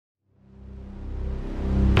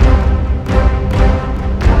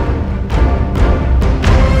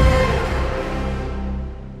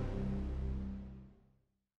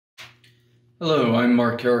Hello, I'm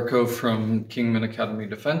Mark Carrico from Kingman Academy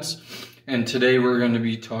Defense, and today we're going to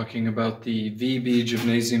be talking about the VB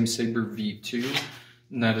Gymasium Saber V2,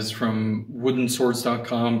 and that is from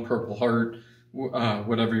woodenswords.com, Purple Heart,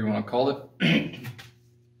 whatever you want to call it.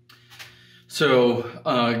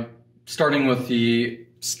 So, starting with the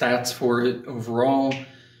stats for it overall,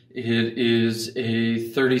 it is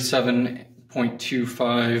a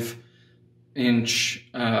 37.25 inch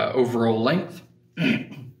overall length.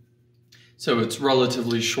 So it's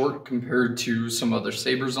relatively short compared to some other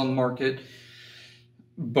sabers on the market,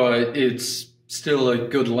 but it's still a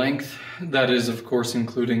good length. That is, of course,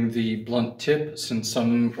 including the blunt tip, since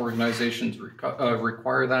some organizations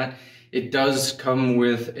require that. It does come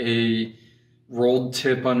with a rolled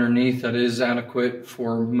tip underneath that is adequate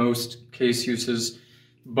for most case uses,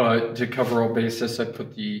 but to cover all bases, I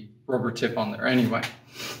put the rubber tip on there anyway.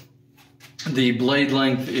 The blade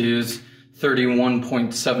length is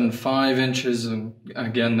 31.75 inches, and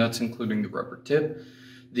again, that's including the rubber tip.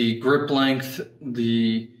 The grip length,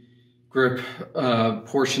 the grip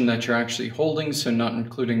portion that you're actually holding, so not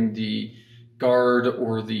including the guard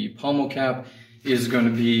or the pommel cap, is going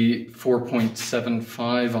to be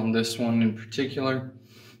 4.75 on this one in particular.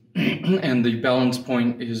 And the balance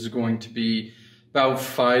point is going to be about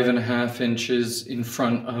 5.5 inches in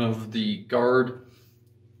front of the guard.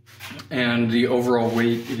 And the overall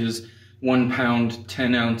weight is 1 pound,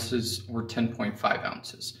 10 ounces, or 10.5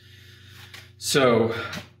 ounces. So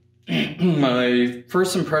my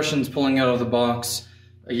first impressions pulling out of the box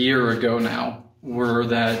a year ago now were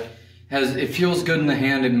that it feels good in the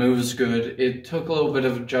hand, it moves good. It took a little bit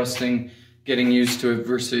of adjusting, getting used to it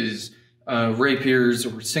versus rapiers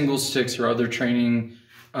or single sticks or other training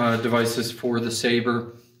devices for the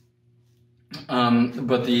Saber.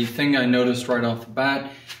 But the thing I noticed right off the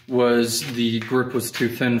bat was the grip was too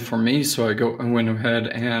thin for me, so I went ahead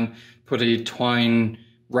and put a twine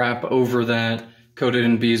wrap over that, coated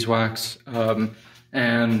in beeswax,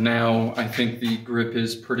 and now I think the grip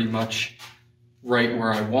is pretty much right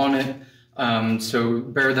where I want it. So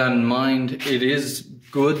bear that in mind. It is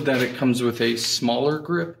good that it comes with a smaller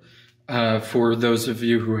grip for those of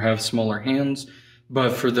you who have smaller hands.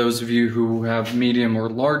 But for those of you who have medium or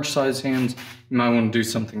large size hands, you might want to do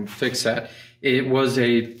something to fix that. It was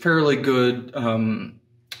a fairly good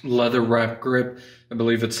leather wrap grip. I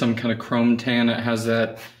believe it's some kind of chrome tan. It has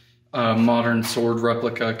that modern sword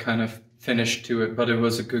replica kind of finish to it, but it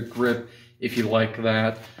was a good grip if you like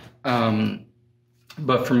that.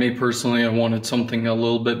 But for me personally, I wanted something a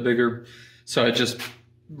little bit bigger, so I just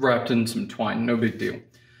wrapped in some twine, no big deal.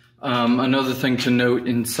 Another thing to note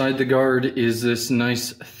inside the guard is this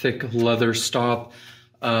nice thick leather stop.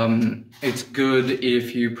 It's good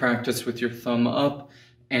if you practice with your thumb up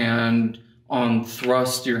and on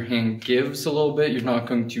thrust your hand gives a little bit. You're not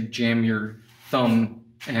going to jam your thumb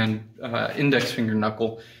and index finger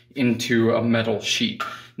knuckle into a metal sheet.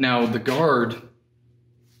 Now the guard,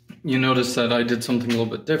 you notice that I did something a little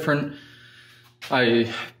bit different.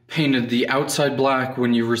 I painted the outside black.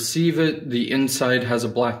 When you receive it, the inside has a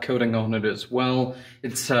black coating on it as well.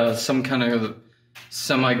 It's some kind of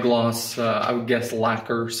semi-gloss, I would guess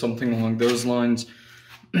lacquer, something along those lines.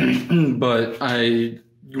 But I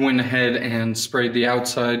went ahead and sprayed the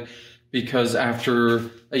outside because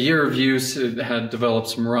after a year of use, it had developed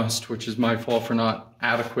some rust, which is my fault for not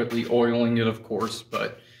adequately oiling it, of course.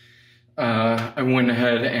 But I went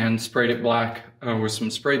ahead and sprayed it black with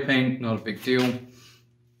some spray paint, not a big deal.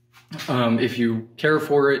 If you care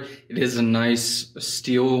for it, it is a nice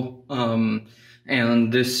steel,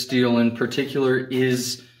 and this steel in particular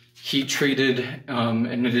is heat treated,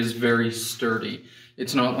 and it is very sturdy.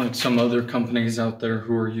 It's not like some other companies out there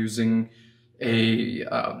who are using a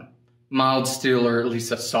mild steel, or at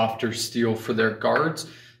least a softer steel, for their guards.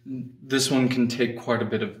 This one can take quite a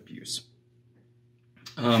bit of abuse.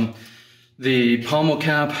 The pommel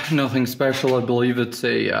cap, nothing special. I believe it's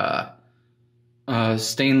a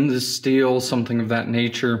stainless steel, something of that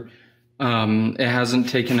nature. It hasn't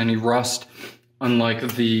taken any rust,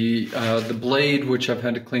 unlike the blade, which I've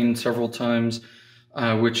had to clean several times,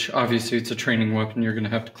 which obviously it's a training weapon, you're going to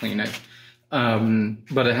have to clean it.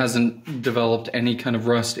 But it hasn't developed any kind of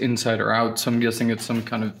rust inside or out, so I'm guessing it's some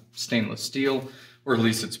kind of stainless steel, or at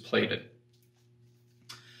least it's plated.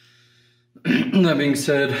 That being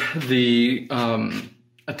said, the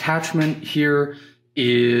attachment here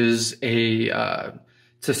is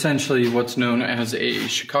it's essentially what's known as a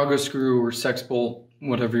Chicago screw or sex bolt,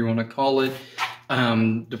 whatever you want to call it,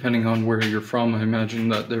 depending on where you're from. I imagine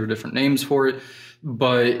that there are different names for it,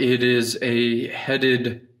 but it is a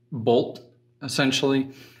headed bolt,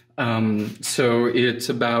 essentially. So it's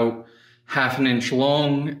about 1/2 inch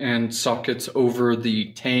long and sockets over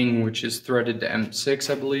the tang, which is threaded to M6,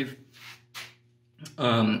 I believe.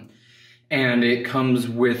 And it comes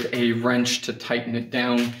with a wrench to tighten it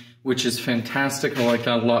down, which is fantastic. I like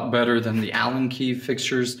that a lot better than the Allen key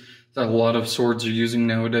fixtures that a lot of swords are using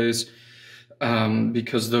nowadays,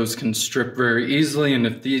 because those can strip very easily. And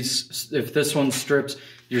if this one strips,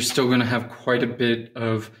 you're still going to have quite a bit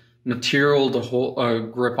of material to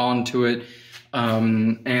grip onto it.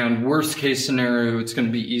 And worst case scenario, it's going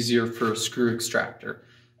to be easier for a screw extractor.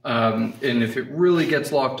 And if it really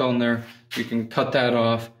gets locked on there, you can cut that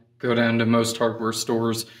off, go down to most hardware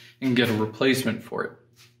stores and get a replacement for it.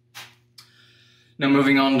 Now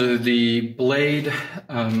moving on to the blade,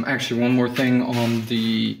 actually one more thing on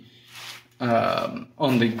the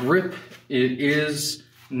grip. It is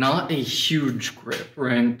not a huge grip,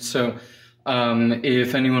 right? So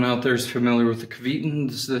if anyone out there is familiar with the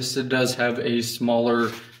K.A.D, it does have a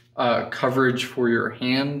smaller coverage for your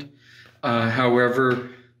hand.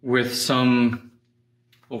 However, with some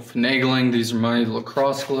finagling, these are my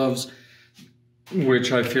lacrosse gloves,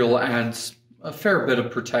 which I feel adds a fair bit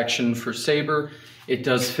of protection for Saber. It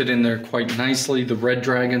does fit in there quite nicely. The Red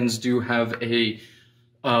Dragons do have a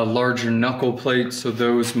larger knuckle plate, so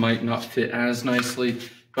those might not fit as nicely.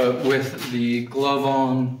 But with the glove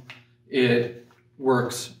on, it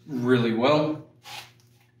works really well.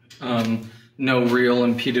 No real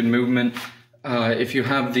impeded movement. If you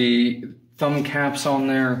have the thumb caps on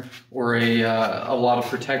there or a lot of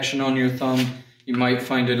protection on your thumb, you might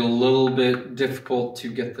find it a little bit difficult to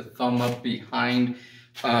get the thumb up behind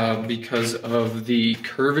because of the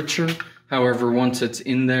curvature. However, once it's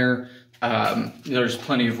in there, there's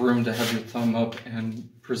plenty of room to have your thumb up and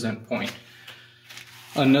present point.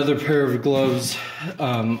 Another pair of gloves,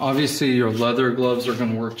 obviously your leather gloves are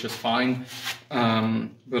going to work just fine,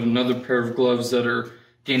 but another pair of gloves that are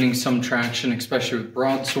gaining some traction, especially with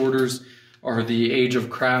broadsworders, are the Age of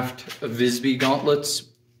Craft VB gauntlets.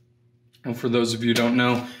 And for those of you who don't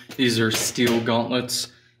know, these are steel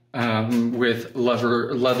gauntlets with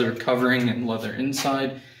leather covering and leather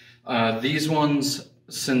inside. These ones,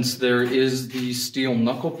 since there is the steel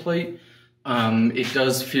knuckle plate, it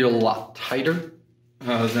does feel a lot tighter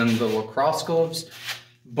than the lacrosse gloves,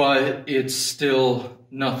 but it's still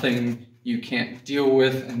nothing you can't deal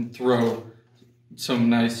with and throw some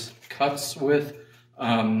nice cuts with.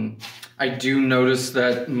 I do notice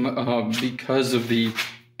that because of the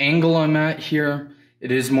angle I'm at here,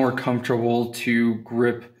 it is more comfortable to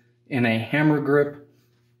grip in a hammer grip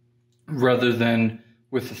rather than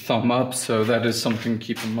with the thumb up, so that is something to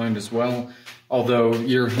keep in mind as well. Although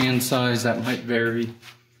your hand size, that might vary.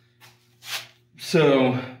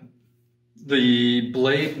 So the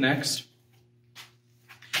blade next.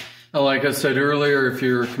 Like I said earlier, if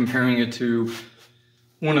you're comparing it to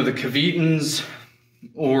one of the K.A.Ds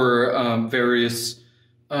or various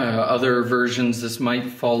other versions, this might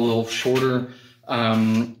fall a little shorter.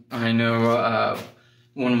 I know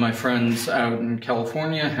one of my friends out in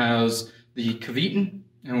California has the K.A.D,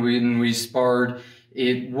 and when we sparred,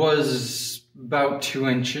 it was about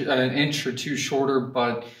an inch or two shorter,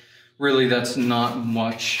 but really that's not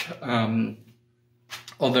much.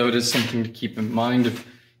 Although it is something to keep in mind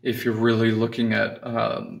if you're really looking at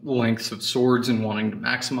lengths of swords and wanting to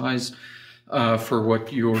maximize for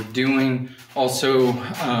what you're doing. Also,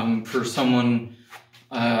 for someone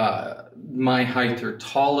my height or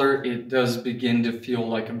taller, it does begin to feel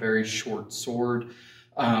like a very short sword.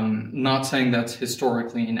 Not saying that's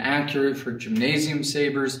historically inaccurate for gymnasium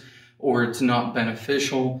sabers or it's not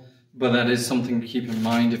beneficial, but that is something to keep in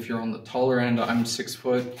mind if you're on the taller end. I'm 6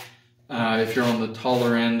 foot. If you're on the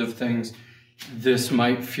taller end of things, this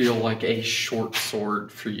might feel like a short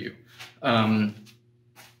sword for you.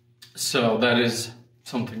 So that is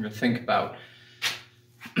something to think about.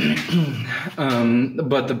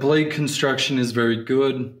 But the blade construction is very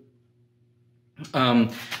good. I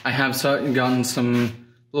have gotten some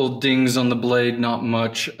little dings on the blade, not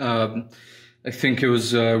much. I think it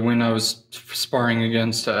was when I was sparring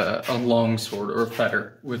against a long sword or a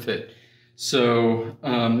fetter with it. So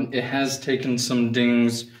it has taken some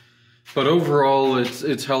dings, but overall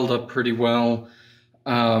it's held up pretty well.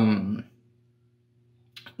 Not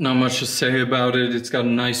much to say about it. It's got a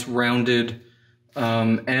nice rounded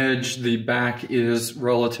edge. The back is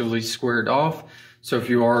relatively squared off. So if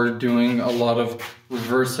you are doing a lot of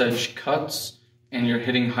reverse edge cuts and you're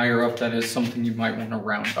hitting higher up, that is something you might want to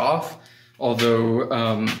round off.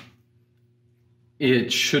 Although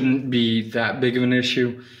it shouldn't be that big of an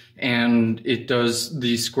issue. And it does,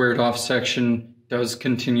 the squared off section does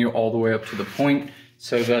continue all the way up to the point.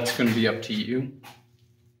 So that's going to be up to you.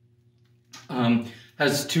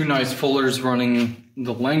 Has two nice fullers running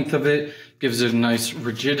the length of it, gives it a nice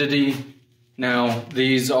rigidity. Now,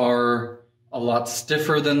 these are a lot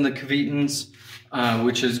stiffer than the K.A.Ds,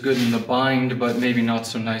 which is good in the bind, but maybe not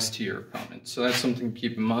so nice to your opponent. So that's something to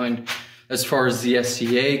keep in mind. As far as the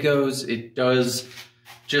SCA goes, it does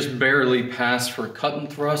just barely pass for cut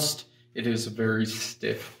and thrust. It is a very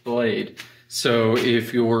stiff blade. So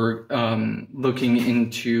if you're looking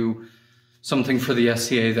into something for the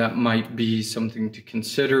SCA, that might be something to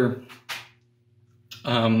consider.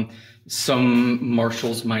 Some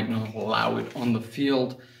marshals might not allow it on the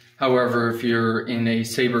field. However, if you're in a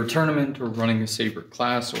Saber tournament or running a Saber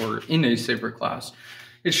class or in a Saber class,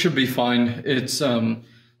 it should be fine. It's,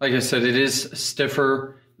 like I said, it is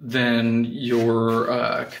stiffer than your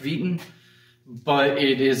K.A.D, but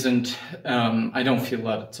it isn't, I don't feel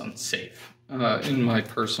that it's unsafe, in my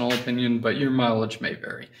personal opinion, but your mileage may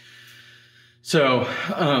vary. So,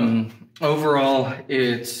 overall,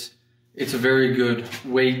 it's a very good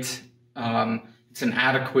weight. It's an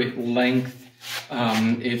adequate length.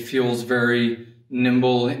 It feels very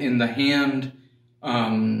nimble in the hand.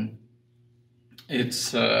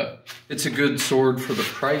 It's a good sword for the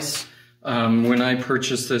price. When I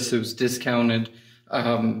purchased this, it was discounted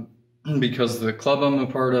because of the club I'm a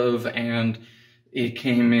part of, and it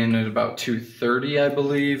came in at about $230, I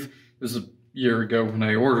believe. It was a year ago when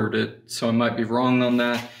I ordered it, so I might be wrong on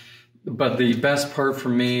that. But the best part for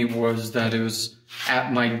me was that it was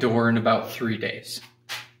at my door in about 3 days.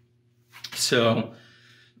 So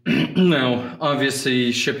now,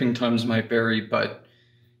 obviously, shipping times might vary, but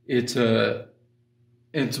it's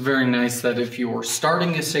very nice that if you're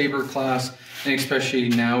starting a Saber class, and especially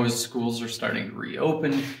now as schools are starting to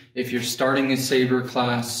reopen, if you're starting a Saber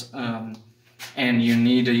class and you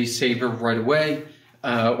need a Saber right away,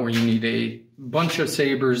 or you need a bunch of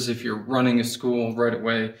Sabers if you're running a school right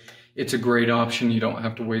away, it's a great option. You don't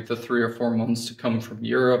have to wait the 3 or 4 months to come from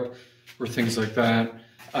Europe or things like that.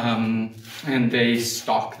 And they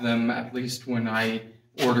stock them, at least when I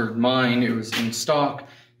ordered mine, it was in stock,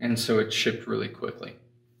 and so it shipped really quickly.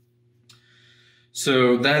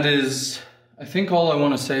 So that is, I think, all I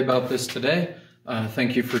want to say about this today.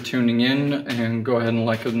 Thank you for tuning in, and go ahead and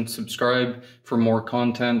like and subscribe for more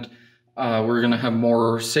content. We're going to have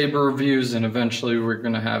more Saber reviews, and eventually we're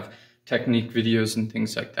going to have technique videos and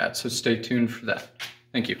things like that. So stay tuned for that.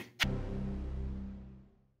 Thank you.